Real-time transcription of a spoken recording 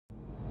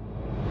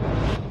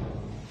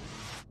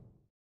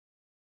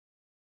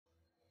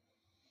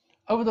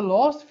Over the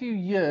last few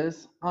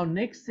years, our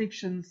next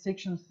section,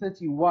 section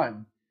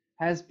 31,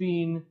 has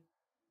been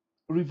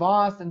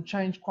revised and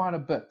changed quite a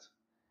bit.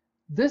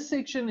 This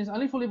section is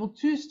only for level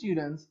 2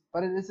 students,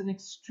 but it is an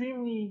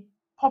extremely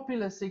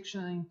popular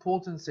section and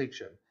important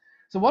section.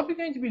 So what we're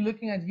going to be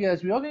looking at here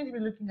is we are going to be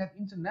looking at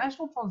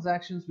international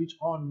transactions which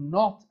are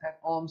not at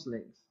arm's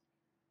length.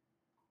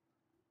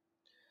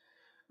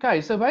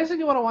 Okay, so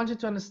basically what I want you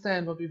to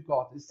understand what we've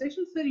got is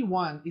section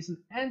 31 is an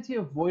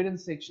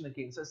anti-avoidance section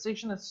again. So a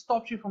section that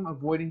stops you from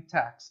avoiding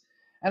tax.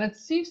 And it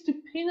seeks to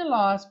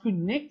penalize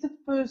connected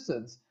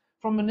persons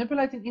from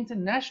manipulating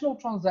international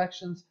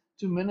transactions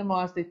to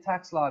minimize their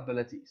tax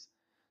liabilities.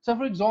 So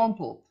for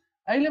example,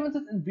 A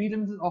Limited and B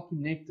Limited are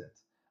connected.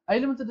 A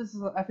Limited is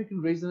an South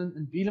African resident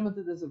and B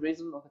Limited is a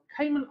resident of the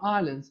Cayman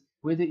Islands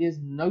where there is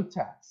no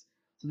tax.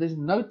 So there's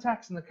no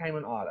tax in the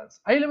Cayman Islands.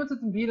 A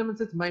Limited and B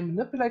Limited may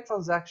manipulate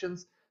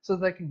transactions so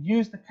that they can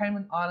use the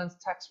Cayman Islands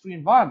tax-free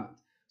environment.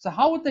 So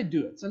how would they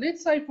do it? So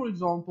let's say, for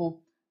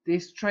example,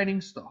 there's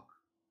trading stock,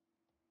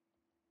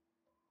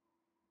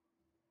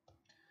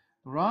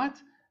 right?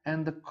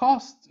 And the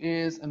cost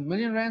is R1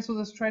 million for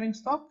this trading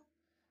stock,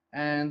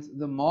 and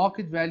the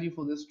market value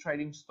for this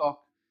trading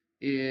stock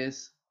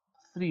is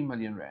R3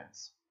 million.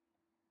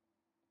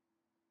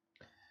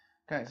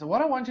 Okay, so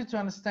what I want you to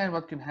understand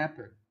what can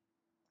happen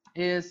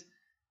is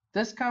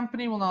this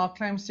company will now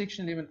claim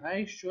Section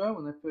 11A, sure,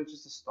 when they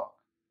purchase the stock.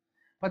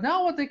 But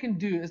now what they can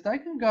do is they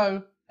can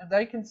go and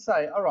they can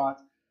say, all right,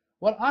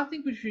 what I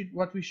think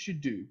what we should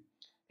do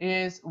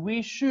is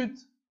we should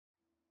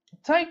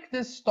take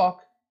this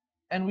stock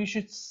and we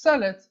should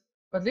sell it,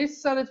 but let's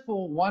sell it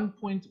for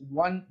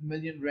 1.1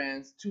 million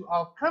rands to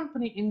our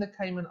company in the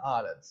Cayman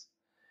Islands.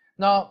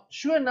 Now,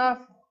 sure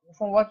enough,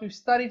 from what we've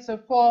studied so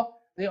far,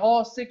 there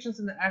are sections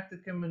in the Act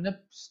that can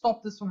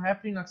stop this from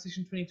happening, like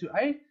Section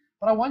 22A,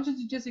 but I want you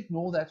to just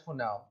ignore that for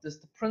now.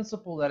 Just the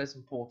principle that is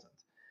important.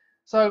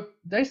 So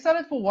they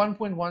started for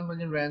 1.1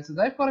 million rands. So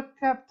they've got a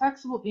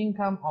taxable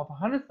income of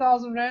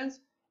 100,000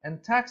 rands,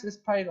 and tax is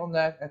paid on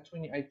that at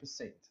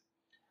 28%.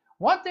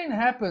 What then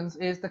happens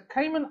is the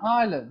Cayman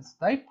Islands,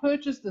 they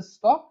purchase the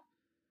stock,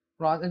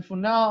 right? And for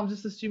now, I'm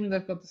just assuming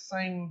they've got the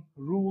same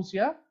rules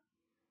here,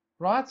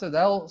 right? So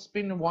they'll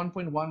spend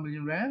 1.1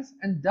 million rands,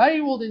 and they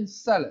will then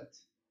sell it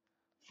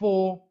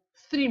for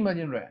 3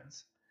 million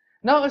rands.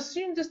 Now,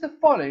 assume just the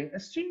following.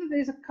 Assume that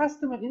there's a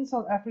customer in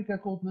South Africa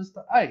called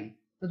Mr. A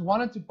that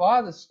wanted to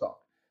buy the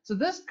stock. So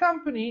this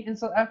company in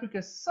South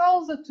Africa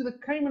sells it to the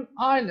Cayman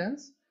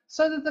Islands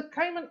so that the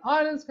Cayman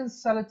Islands can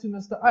sell it to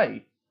Mr.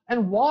 A.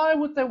 And why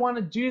would they want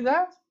to do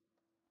that?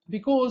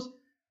 Because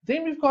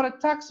then we've got a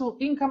taxable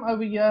income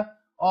over here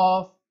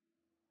of,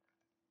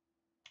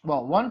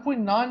 well,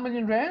 1.9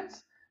 million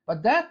rands,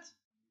 but that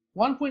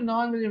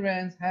 1.9 million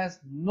rands has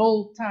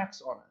no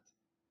tax on it.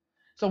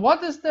 So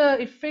what is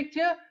the effect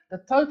here? The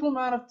total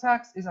amount of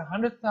tax is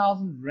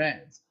 100,000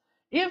 rands.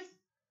 If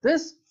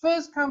this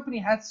first company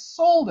had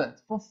sold it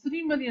for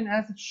 3 million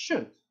as it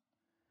should,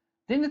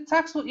 then the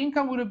taxable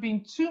income would have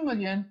been 2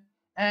 million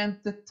and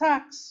the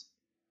tax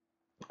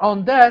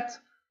on that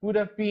would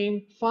have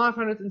been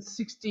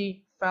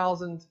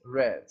 560,000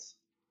 rands.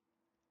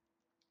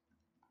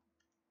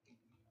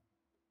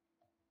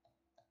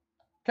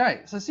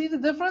 Okay, so see the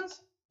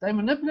difference? They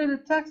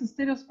manipulated tax.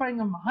 Instead of paying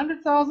them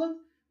 100,000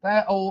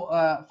 or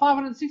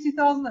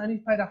 560,000, they only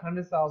paid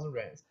 100,000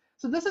 rands.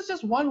 So this is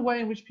just one way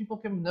in which people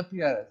can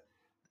manipulate it.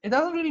 It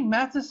doesn't really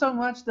matter so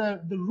much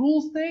the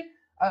rules there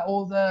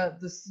or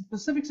the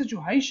specific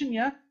situation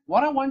here.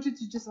 What I want you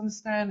to just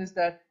understand is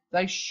that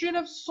they should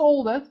have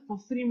sold it for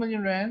 3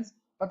 million rands,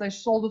 but they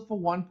sold it for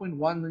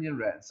 1.1 million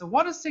rands. So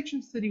what does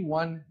Section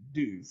 31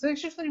 do?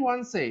 Section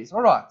 31 says,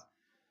 all right,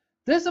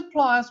 this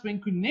applies when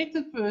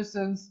connected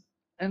persons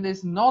and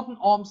there's not an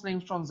arm's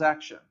length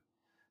transaction.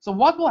 So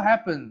what will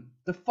happen?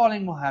 The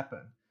following will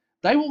happen.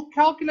 They will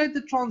calculate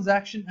the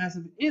transaction as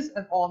if it is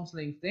at arm's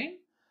length then,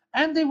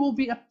 and there will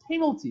be a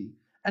penalty.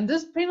 And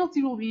this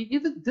penalty will be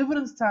either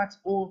dividends tax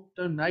or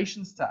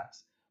donations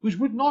tax, which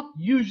would not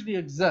usually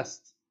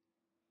exist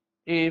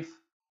if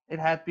it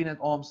had been at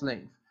arm's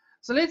length.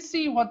 So let's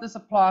see what this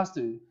applies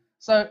to.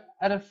 So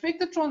an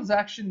affected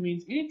transaction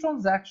means any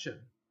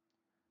transaction,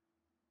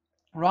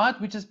 right,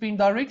 which has been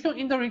directly or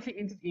indirectly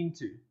entered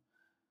into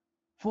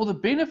for the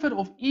benefit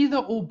of either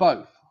or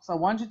both. So I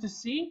want you to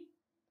see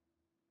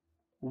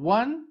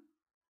one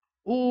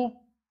or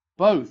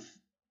both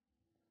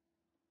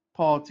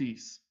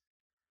parties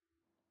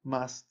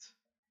must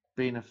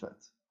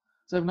benefit.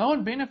 So if no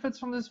one benefits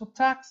from this for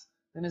tax,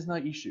 then there's no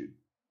issue.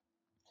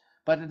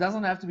 But it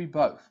doesn't have to be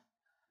both.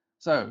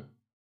 So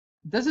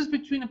this is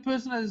between a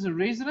person that is a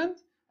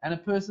resident and a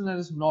person that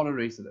is not a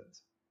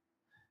resident.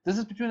 This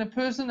is between a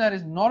person that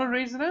is not a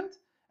resident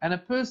and a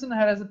person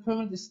that has a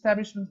permanent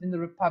establishment in the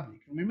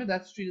Republic. Remember,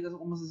 that's treated as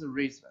almost as a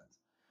resident.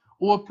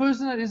 Or a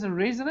person that is a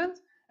resident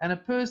and a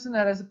person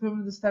that has a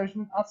permanent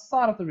establishment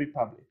outside of the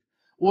Republic.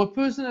 Or a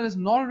person that is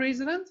not a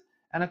resident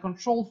and a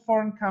controlled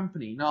foreign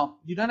company. Now,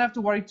 you don't have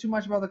to worry too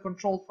much about the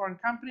controlled foreign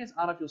company. It's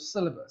out of your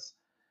syllabus.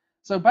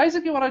 So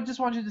basically what I just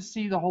want you to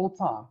see the whole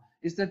time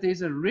is that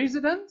there's a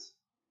resident,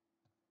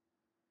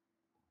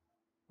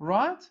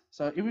 right?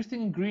 So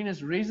everything in green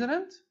is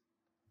resident,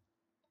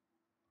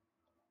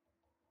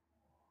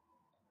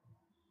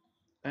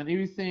 and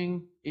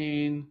everything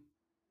in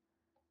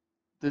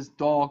this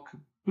dark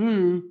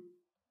blue,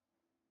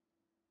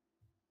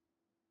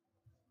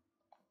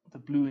 the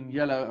blue and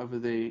yellow over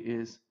there,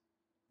 is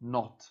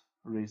not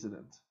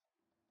resident.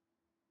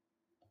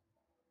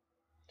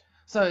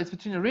 So it's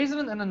between a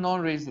resident and a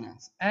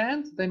non-resident,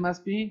 and they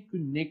must be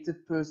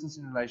connected persons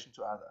in relation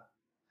to other.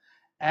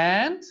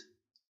 And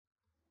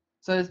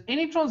so there's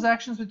any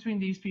transactions between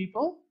these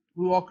people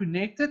who are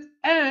connected,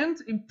 and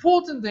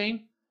important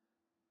then,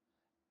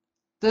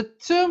 the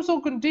terms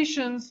or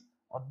conditions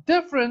are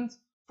different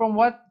from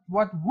what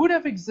would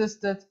have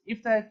existed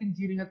if they had been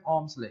dealing at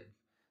arm's length.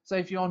 So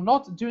if you are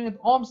not doing it at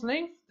arm's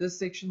length, this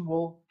section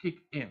will kick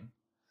in.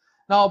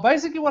 Now,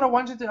 basically what I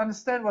want you to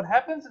understand what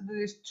happens is that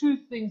there's two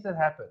things that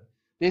happen.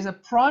 There's a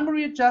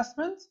primary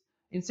adjustment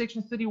in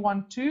section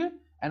 31.2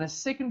 and a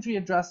secondary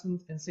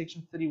adjustment in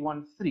section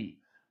 31.3.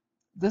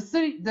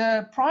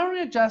 The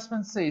primary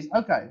adjustment says,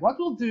 okay, what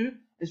we'll do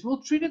is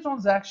we'll treat a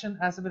transaction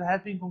as if it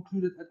had been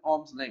concluded at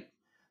arm's length.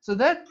 So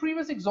that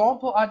previous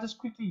example I just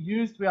quickly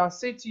used, where I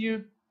said to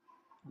you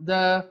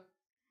the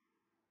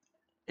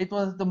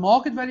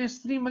market value is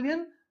 3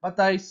 million, but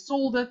they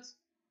sold it.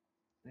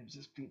 Let me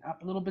just clean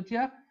up a little bit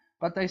here.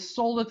 But they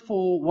sold it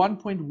for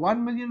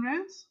 1.1 million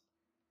rands.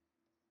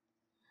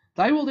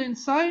 They will then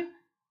say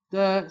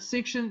the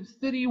section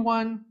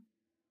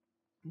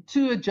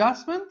 31.2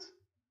 adjustment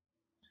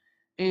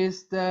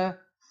is the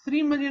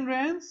 3 million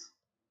rands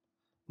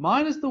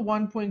minus the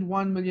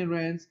 1.1 million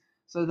rands.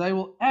 So they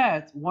will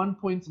add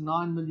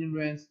 1.9 million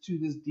rands to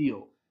this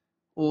deal,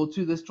 or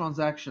to this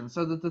transaction,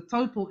 so that the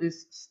total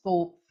is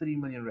still 3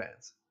 million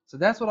rands. So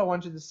that's what I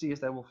want you to see, is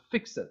they will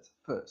fix it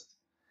first.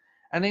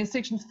 And then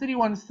section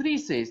 31.3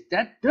 says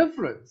that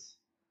difference,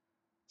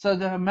 so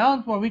the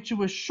amount by which you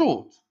were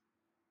short,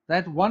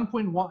 that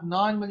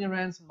 1.9 million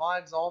rands in my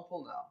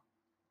example now,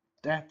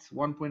 that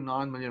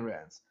 1.9 million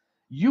rands,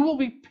 you will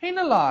be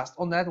penalized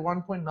on that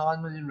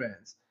 1.9 million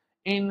rands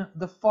in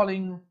the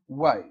following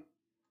way.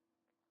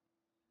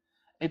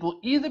 It will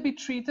either be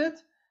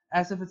treated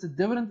as if it's a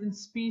dividend in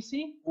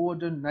specie or a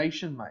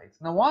donation made.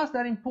 Now, why is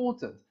that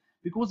important?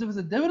 Because if it's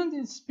a dividend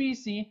in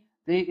specie,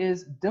 there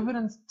is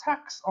dividends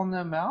tax on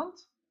the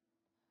amount.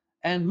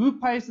 And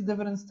who pays the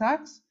dividends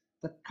tax?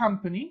 The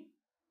company.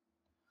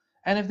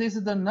 And if there's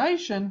a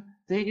donation,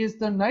 there is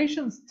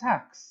donations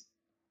tax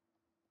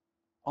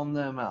on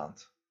the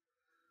amount.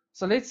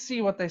 So let's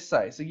see what they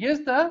say. So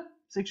here's the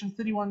section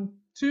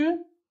 31.2,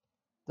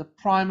 the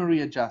primary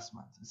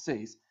adjustment. It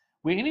says,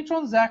 where any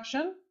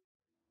transaction,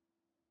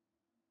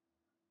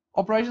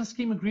 operation,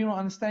 scheme, agreement, or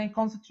understanding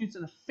constitutes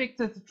an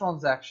affected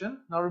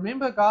transaction. Now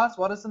remember, guys,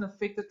 what is an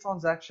affected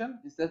transaction?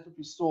 Is that what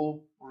we saw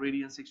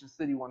already in section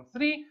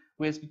 31.3,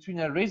 where it's between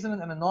a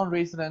resident and a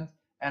non-resident,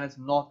 and it's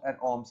not at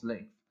arm's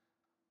length.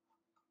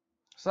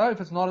 So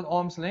if it's not at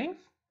arm's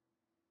length,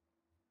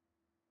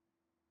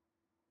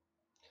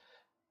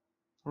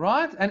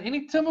 right, and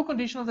any term or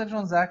condition of the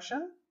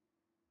transaction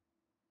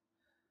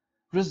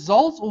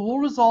results or will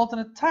result in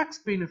a tax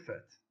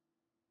benefit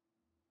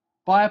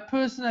by a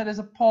person that is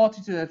a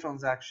party to that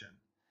transaction.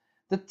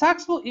 The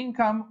taxable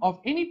income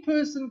of any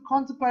person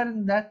contemplated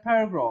in that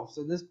paragraph,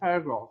 so this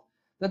paragraph,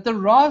 that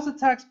derives a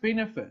tax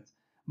benefit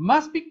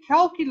must be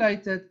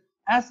calculated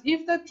as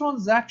if that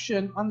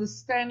transaction,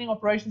 understanding,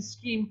 operation,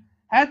 scheme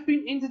had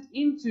been entered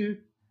into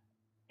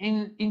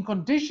in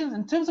conditions,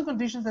 in terms and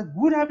conditions that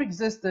would have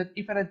existed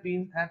if it had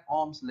been at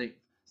arm's length.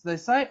 So they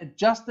say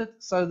adjust it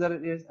so that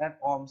it is at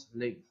arm's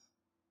length.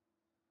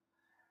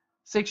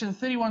 Section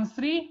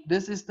 31.3,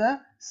 this is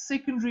the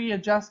secondary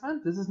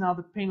adjustment. This is now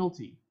the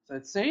penalty. So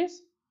it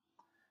says,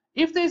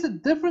 if there's a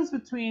difference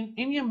between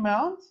any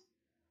amount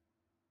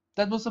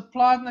that was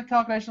applied in the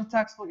calculation of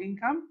taxable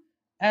income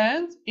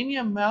and any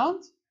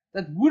amount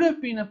that would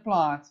have been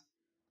applied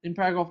in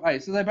paragraph A.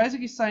 So they're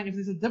basically saying if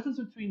there's a difference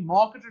between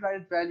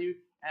market-related value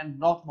and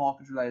not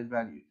market-related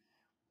value,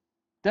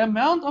 the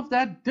amount of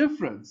that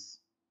difference,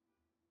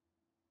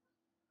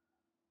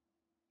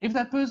 if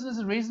that person is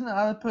a resident, the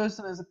other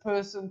person is a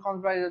person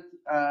contemplated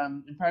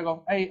in paragraph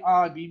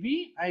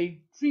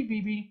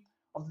A3BB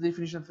of the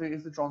definition of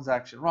the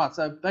transaction. Right,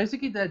 so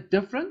basically that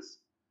difference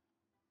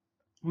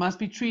must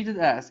be treated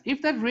as,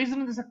 if that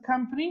resident is a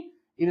company,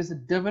 it is a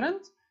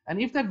dividend,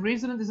 and if that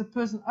resident is a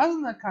person other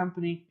than the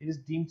company, it is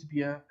deemed to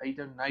be a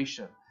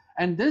donation.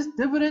 And this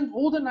dividend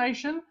or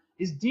donation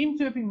is deemed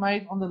to have been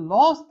made on the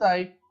last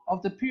day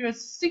of the period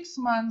 6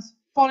 months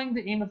following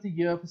the end of the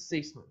year of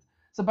assessment.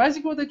 So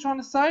basically what they're trying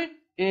to say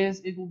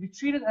is it will be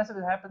treated as if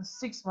it happens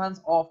 6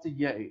 months after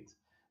year end.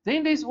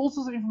 Then there's all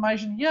sorts of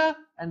information here,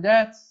 and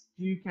that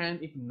you can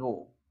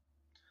ignore.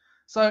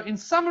 So in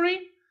summary,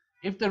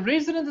 if the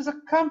resident is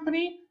a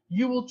company,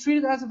 you will treat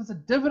it as if it's a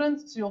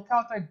dividend, so you'll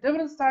calculate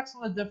dividends tax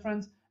on the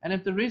difference. And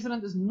if the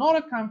resident is not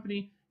a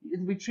company, it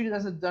will be treated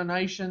as a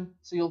donation,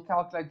 so you'll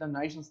calculate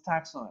donations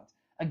tax on it.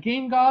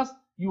 Again, guys,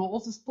 you will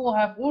also still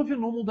have all of your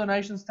normal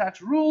donations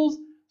tax rules,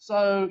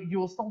 So you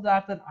will still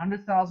have that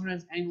 100,000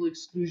 rands annual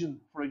exclusion,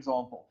 for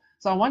example.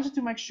 So I want you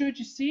to make sure that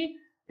you see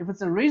if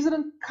it's a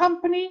resident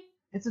company,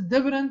 it's a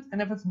dividend,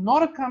 and if it's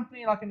not a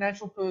company like a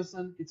natural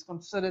person, it's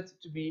considered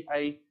to be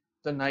a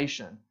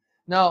donation.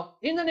 Now,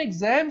 in an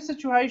exam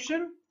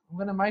situation, I'm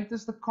going to make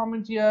this the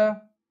comment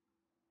here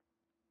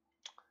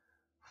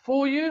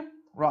for you.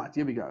 Right,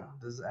 here we go.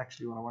 This is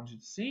actually what I want you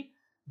to see.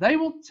 They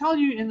will tell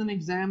you in an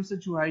exam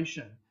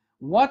situation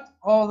what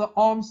are the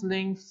arm's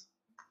length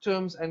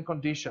terms and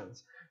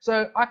conditions.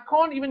 So I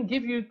can't even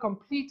give you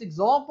complete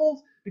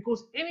examples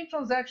because any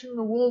transaction in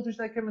the world which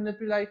they can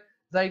manipulate,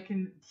 they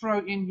can throw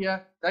in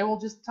here. They will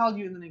just tell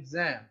you in an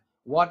exam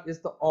what is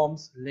the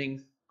arm's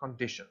length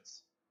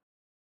conditions.